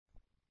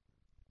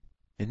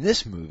In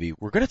this movie,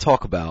 we're going to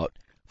talk about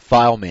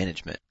file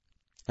management.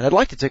 And I'd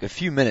like to take a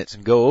few minutes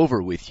and go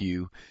over with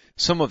you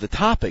some of the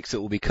topics that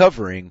we'll be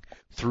covering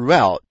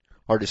throughout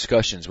our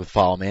discussions with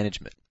file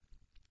management.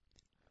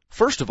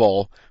 First of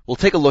all, we'll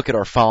take a look at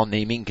our file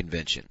naming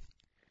convention.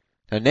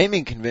 Now,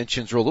 naming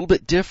conventions are a little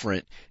bit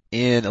different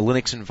in a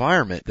Linux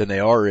environment than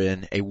they are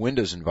in a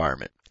Windows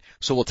environment.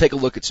 So we'll take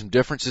a look at some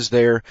differences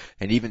there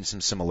and even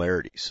some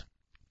similarities.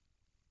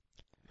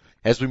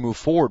 As we move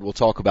forward, we'll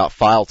talk about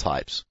file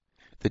types,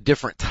 the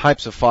different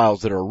types of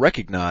files that are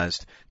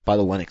recognized by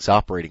the Linux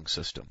operating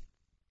system.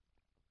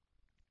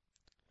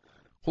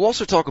 We'll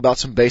also talk about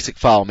some basic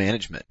file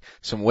management,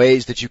 some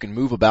ways that you can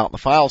move about in the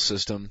file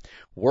system,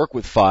 work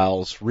with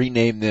files,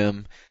 rename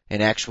them,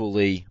 and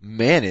actually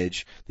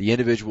manage the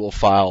individual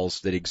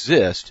files that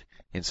exist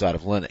inside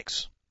of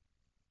Linux.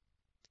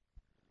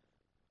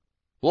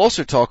 We'll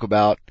also talk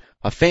about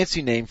a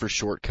fancy name for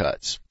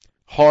shortcuts,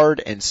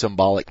 hard and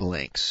symbolic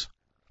links.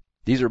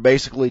 These are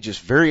basically just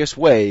various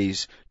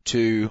ways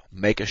to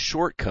make a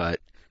shortcut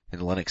in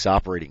the Linux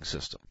operating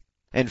system.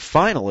 And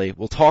finally,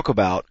 we'll talk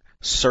about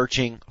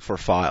searching for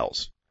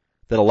files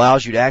that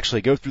allows you to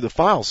actually go through the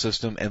file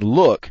system and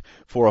look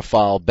for a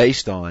file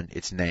based on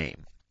its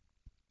name.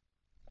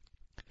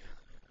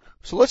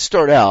 So let's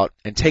start out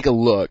and take a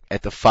look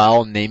at the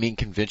file naming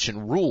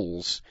convention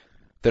rules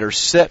that are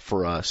set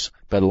for us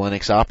by the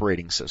Linux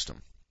operating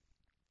system.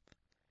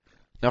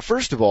 Now,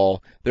 first of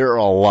all, there are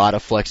a lot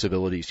of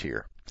flexibilities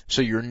here.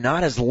 So you're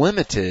not as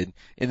limited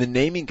in the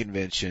naming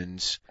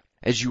conventions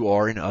as you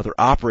are in other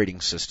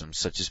operating systems,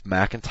 such as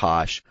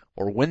Macintosh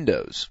or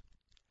Windows.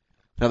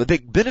 Now, the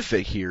big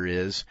benefit here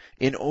is,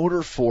 in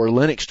order for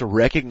Linux to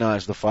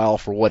recognize the file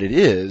for what it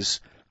is,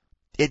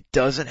 it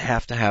doesn't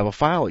have to have a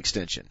file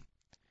extension.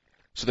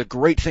 So the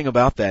great thing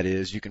about that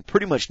is you can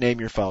pretty much name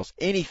your files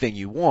anything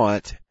you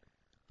want,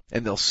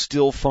 and they'll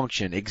still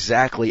function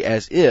exactly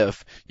as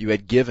if you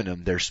had given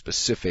them their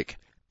specific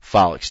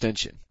file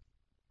extension.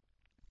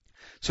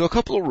 So a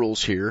couple of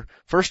rules here.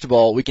 First of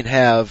all, we can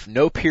have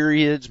no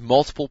periods,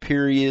 multiple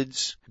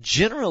periods.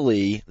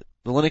 Generally,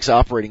 the Linux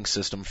operating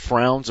system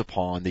frowns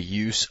upon the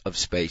use of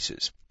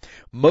spaces,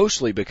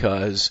 mostly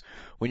because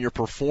when you're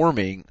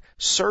performing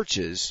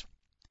searches,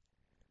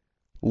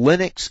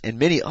 Linux and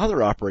many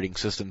other operating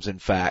systems, in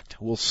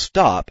fact, will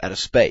stop at a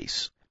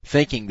space,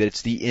 thinking that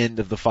it's the end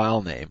of the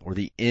file name or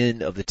the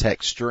end of the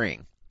text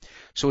string.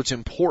 So it's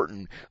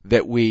important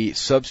that we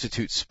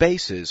substitute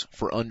spaces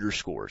for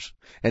underscores.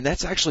 And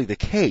that's actually the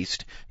case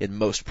in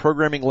most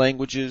programming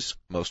languages,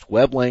 most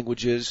web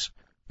languages,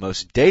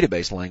 most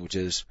database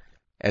languages,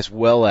 as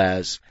well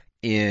as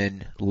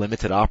in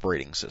limited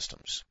operating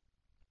systems.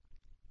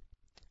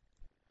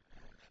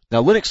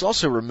 Now, Linux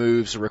also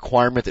removes the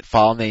requirement that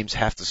file names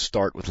have to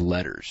start with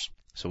letters.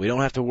 So we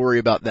don't have to worry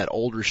about that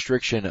old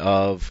restriction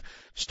of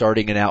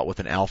starting it out with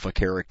an alpha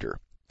character.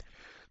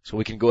 So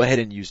we can go ahead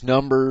and use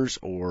numbers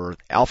or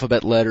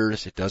alphabet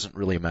letters. It doesn't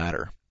really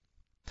matter.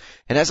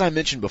 And as I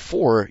mentioned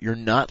before, you're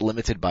not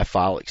limited by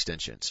file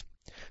extensions.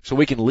 So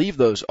we can leave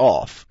those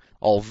off,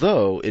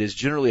 although it is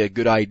generally a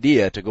good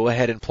idea to go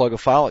ahead and plug a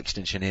file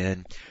extension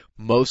in,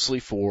 mostly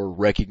for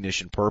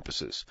recognition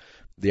purposes.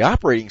 The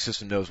operating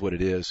system knows what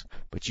it is,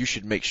 but you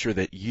should make sure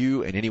that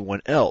you and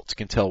anyone else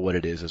can tell what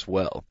it is as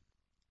well.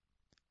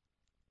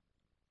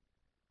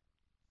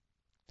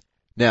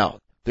 Now,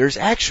 there's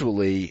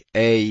actually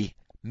a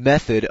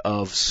method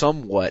of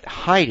somewhat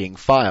hiding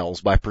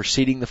files by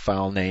preceding the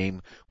file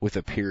name with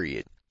a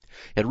period.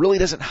 It really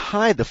doesn't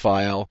hide the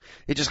file,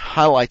 it just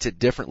highlights it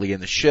differently in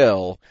the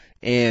shell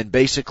and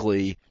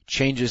basically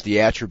changes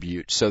the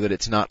attribute so that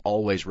it's not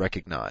always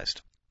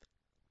recognized.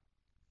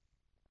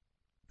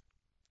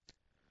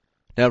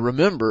 Now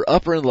remember,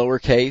 upper and lower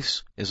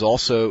case is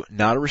also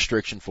not a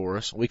restriction for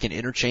us. We can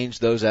interchange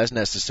those as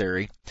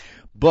necessary,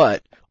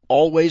 but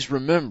always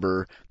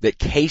remember that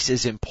case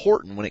is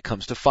important when it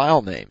comes to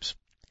file names.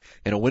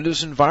 In a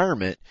Windows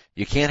environment,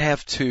 you can't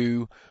have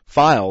two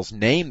files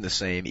named the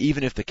same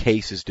even if the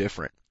case is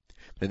different.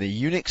 In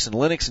the Unix and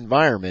Linux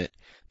environment,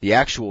 the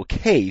actual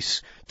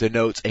case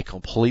denotes a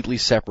completely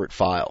separate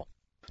file.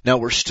 Now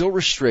we're still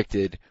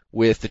restricted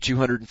with the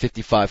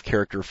 255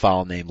 character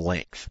file name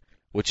length,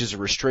 which is a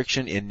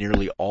restriction in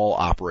nearly all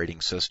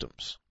operating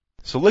systems.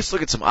 So let's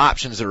look at some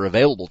options that are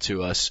available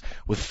to us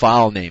with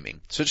file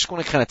naming. So just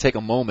want to kind of take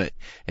a moment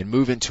and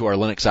move into our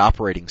Linux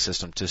operating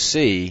system to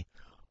see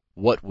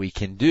what we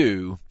can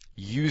do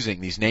using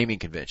these naming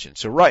conventions.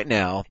 So right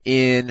now,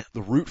 in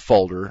the root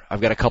folder,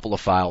 I've got a couple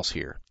of files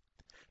here.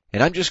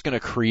 And I'm just going to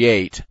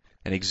create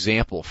an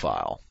example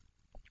file.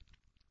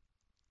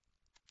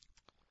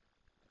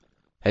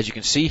 As you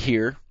can see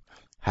here,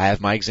 I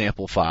have my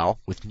example file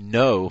with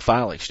no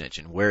file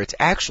extension, where it's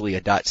actually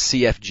a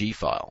 .cfg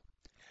file.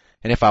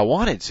 And if I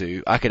wanted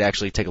to, I could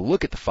actually take a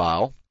look at the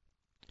file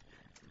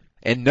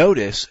and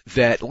notice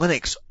that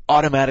Linux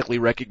automatically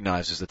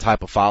recognizes the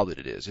type of file that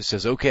it is. It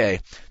says, okay,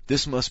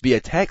 this must be a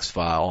text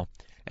file,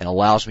 and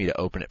allows me to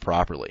open it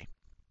properly.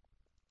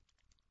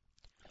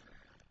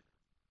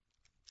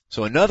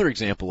 So another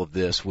example of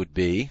this would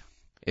be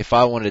if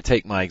I wanted to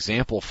take my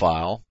example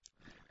file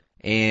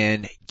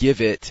and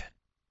give it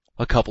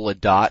a couple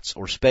of dots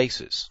or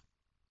spaces.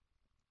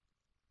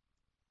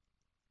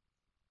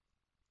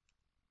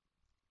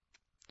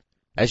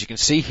 As you can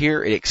see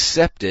here, it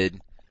accepted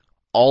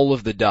all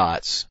of the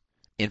dots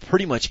in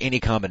pretty much any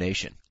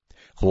combination.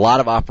 A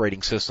lot of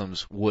operating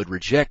systems would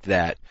reject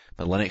that,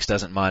 but Linux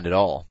doesn't mind at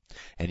all.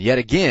 And yet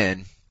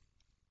again,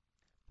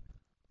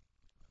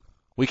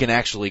 we can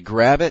actually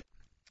grab it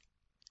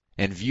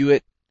and view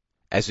it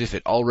as if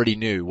it already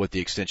knew what the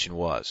extension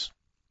was.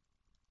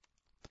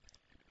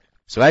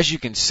 So as you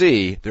can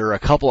see, there are a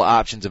couple of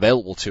options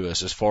available to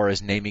us as far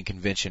as naming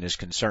convention is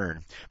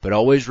concerned. But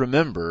always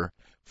remember,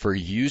 for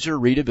user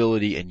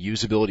readability and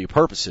usability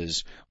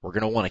purposes, we're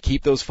going to want to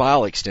keep those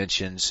file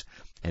extensions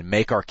and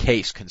make our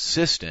case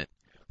consistent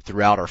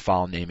throughout our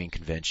file naming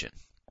convention.